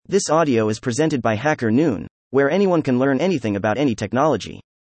This audio is presented by Hacker Noon, where anyone can learn anything about any technology.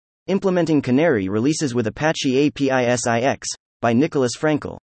 Implementing Canary Releases with Apache APISIX, by Nicholas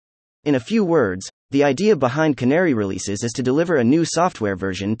Frankel. In a few words, the idea behind Canary Releases is to deliver a new software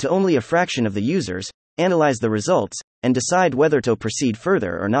version to only a fraction of the users, analyze the results, and decide whether to proceed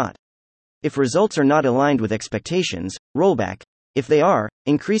further or not. If results are not aligned with expectations, rollback. If they are,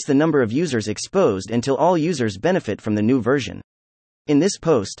 increase the number of users exposed until all users benefit from the new version. In this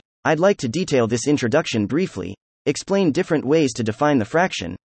post, I'd like to detail this introduction briefly, explain different ways to define the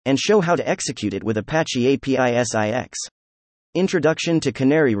fraction, and show how to execute it with Apache APISIX. Introduction to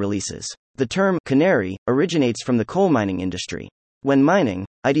Canary Releases. The term canary originates from the coal mining industry. When mining,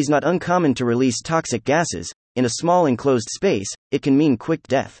 it is not uncommon to release toxic gases. In a small enclosed space, it can mean quick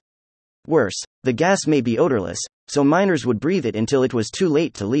death. Worse, the gas may be odorless, so miners would breathe it until it was too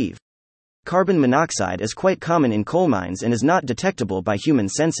late to leave. Carbon monoxide is quite common in coal mines and is not detectable by human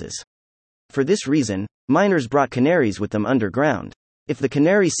senses. For this reason, miners brought canaries with them underground. If the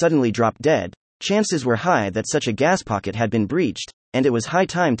canary suddenly dropped dead, chances were high that such a gas pocket had been breached, and it was high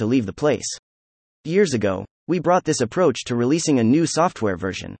time to leave the place. Years ago, we brought this approach to releasing a new software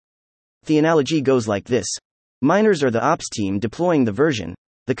version. The analogy goes like this. Miners are the ops team deploying the version.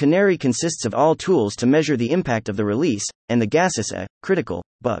 The canary consists of all tools to measure the impact of the release, and the gas is a critical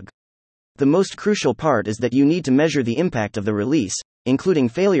bug. The most crucial part is that you need to measure the impact of the release, including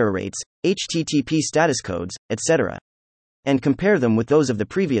failure rates, HTTP status codes, etc., and compare them with those of the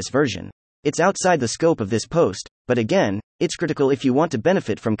previous version. It's outside the scope of this post, but again, it's critical if you want to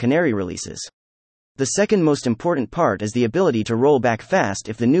benefit from canary releases. The second most important part is the ability to roll back fast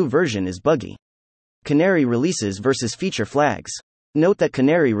if the new version is buggy. Canary releases versus feature flags. Note that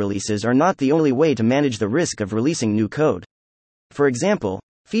canary releases are not the only way to manage the risk of releasing new code. For example,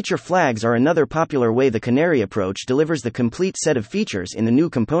 feature flags are another popular way the canary approach delivers the complete set of features in the new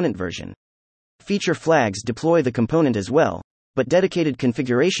component version. Feature flags deploy the component as well, but dedicated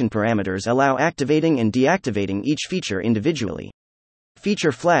configuration parameters allow activating and deactivating each feature individually.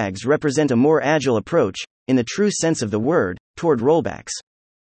 Feature flags represent a more agile approach, in the true sense of the word, toward rollbacks.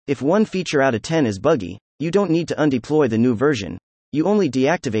 If one feature out of 10 is buggy, you don't need to undeploy the new version, you only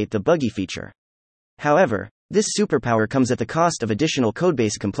deactivate the buggy feature. However, this superpower comes at the cost of additional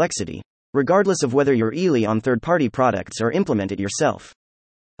codebase complexity, regardless of whether you're ELI on third-party products or implement it yourself.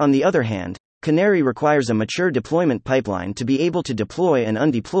 On the other hand, Canary requires a mature deployment pipeline to be able to deploy and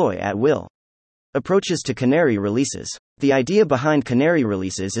undeploy at will. Approaches to Canary Releases. The idea behind Canary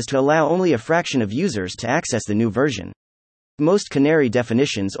Releases is to allow only a fraction of users to access the new version. Most Canary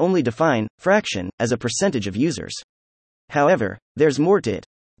definitions only define fraction as a percentage of users. However, there's more to it.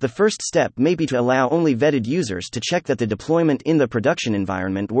 The first step may be to allow only vetted users to check that the deployment in the production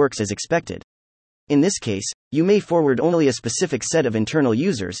environment works as expected. In this case, you may forward only a specific set of internal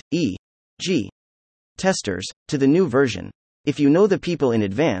users, e.g., testers, to the new version. If you know the people in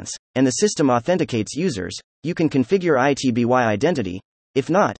advance, and the system authenticates users, you can configure ITBY identity. If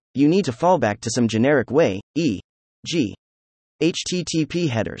not, you need to fall back to some generic way, e.g., HTTP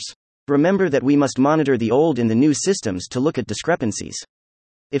headers. Remember that we must monitor the old and the new systems to look at discrepancies.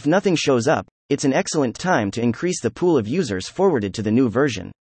 If nothing shows up, it's an excellent time to increase the pool of users forwarded to the new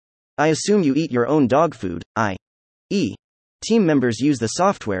version. I assume you eat your own dog food, i.e., team members use the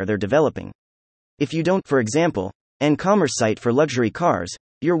software they're developing. If you don't, for example, an e-commerce site for luxury cars,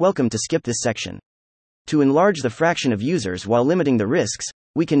 you're welcome to skip this section. To enlarge the fraction of users while limiting the risks,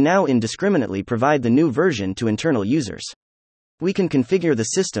 we can now indiscriminately provide the new version to internal users. We can configure the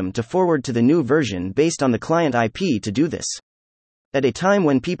system to forward to the new version based on the client IP to do this. At a time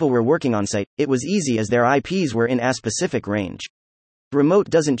when people were working on site, it was easy as their IPs were in a specific range. Remote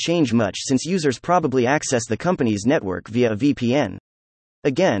doesn't change much since users probably access the company's network via a VPN.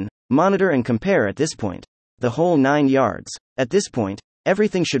 Again, monitor and compare at this point. The whole 9 yards. At this point,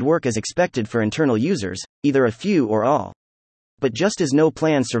 everything should work as expected for internal users, either a few or all. But just as no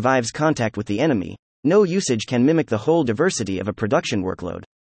plan survives contact with the enemy, no usage can mimic the whole diversity of a production workload.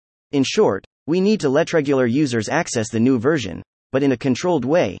 In short, we need to let regular users access the new version, but in a controlled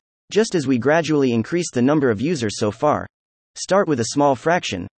way, just as we gradually increase the number of users so far. Start with a small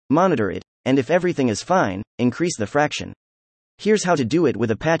fraction, monitor it, and if everything is fine, increase the fraction. Here's how to do it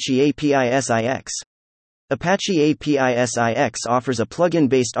with Apache APISIX. Apache APISIX offers a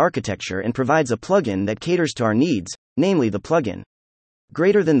plugin-based architecture and provides a plugin that caters to our needs, namely the plugin.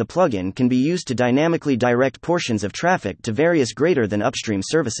 Greater than the plugin can be used to dynamically direct portions of traffic to various greater than upstream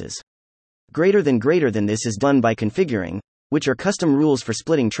services. Greater than this is done by configuring, which are custom rules for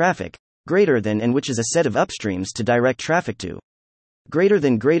splitting traffic, greater than and which is a set of upstreams to direct traffic to. Greater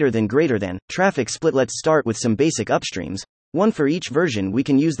than traffic split. Let's start with some basic upstreams. One for each version. We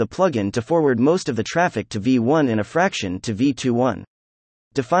can use the plugin to forward most of the traffic to v1 and a fraction to v2.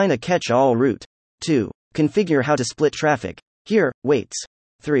 Define a catch-all route. 2. Configure how to split traffic. Here, weights.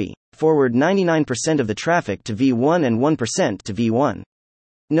 3. Forward 99% of the traffic to v1 and 1% to v1.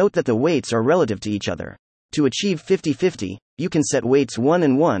 Note that the weights are relative to each other. To achieve 50-50, you can set weights 1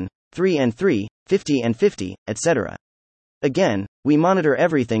 and 1, 3 and 3, 50 and 50, etc. Again, we monitor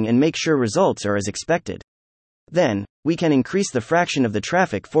everything and make sure results are as expected. Then, we can increase the fraction of the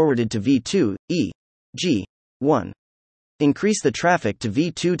traffic forwarded to v2, e.g. 1. Increase the traffic to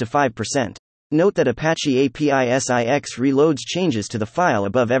v2 to 5%. Note that Apache APISIX reloads changes to the file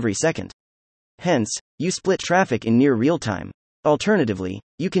above every second. Hence, you split traffic in near real time. Alternatively,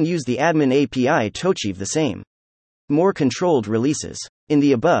 you can use the admin API to achieve the same. More controlled releases. In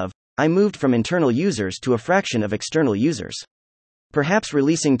the above, I moved from internal users to a fraction of external users. Perhaps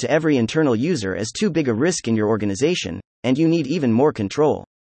releasing to every internal user is too big a risk in your organization, and you need even more control.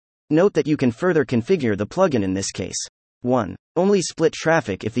 Note that you can further configure the plugin in this case. 1. Only split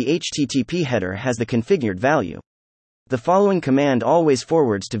traffic if the HTTP header has the configured value. The following command always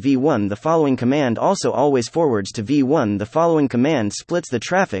forwards to v1. The following command also always forwards to v1. The following command splits the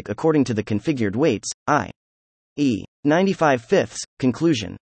traffic according to the configured weights, i.e. 95/5.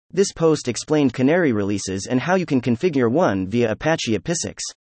 Conclusion. This post explained Canary releases and how you can configure one via Apache APISIX.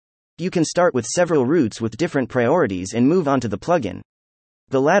 You can start with several routes with different priorities and move on to the plugin.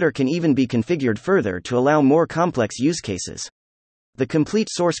 The latter can even be configured further to allow more complex use cases. The complete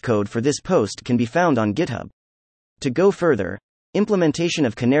source code for this post can be found on GitHub. To go further, implementation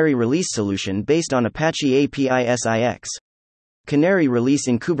of Canary release solution based on Apache APISIX. Canary release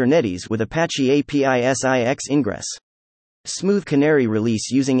in Kubernetes with Apache APISIX ingress. Smooth Canary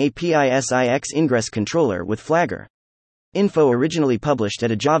release using APISIX ingress controller with Flagger. Info originally published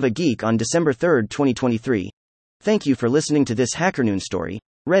at a Java Geek on December 3, 2023. Thank you for listening to this HackerNoon story,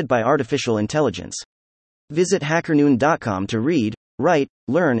 read by Artificial Intelligence. Visit hackernoon.com to read, write,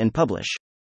 learn and publish.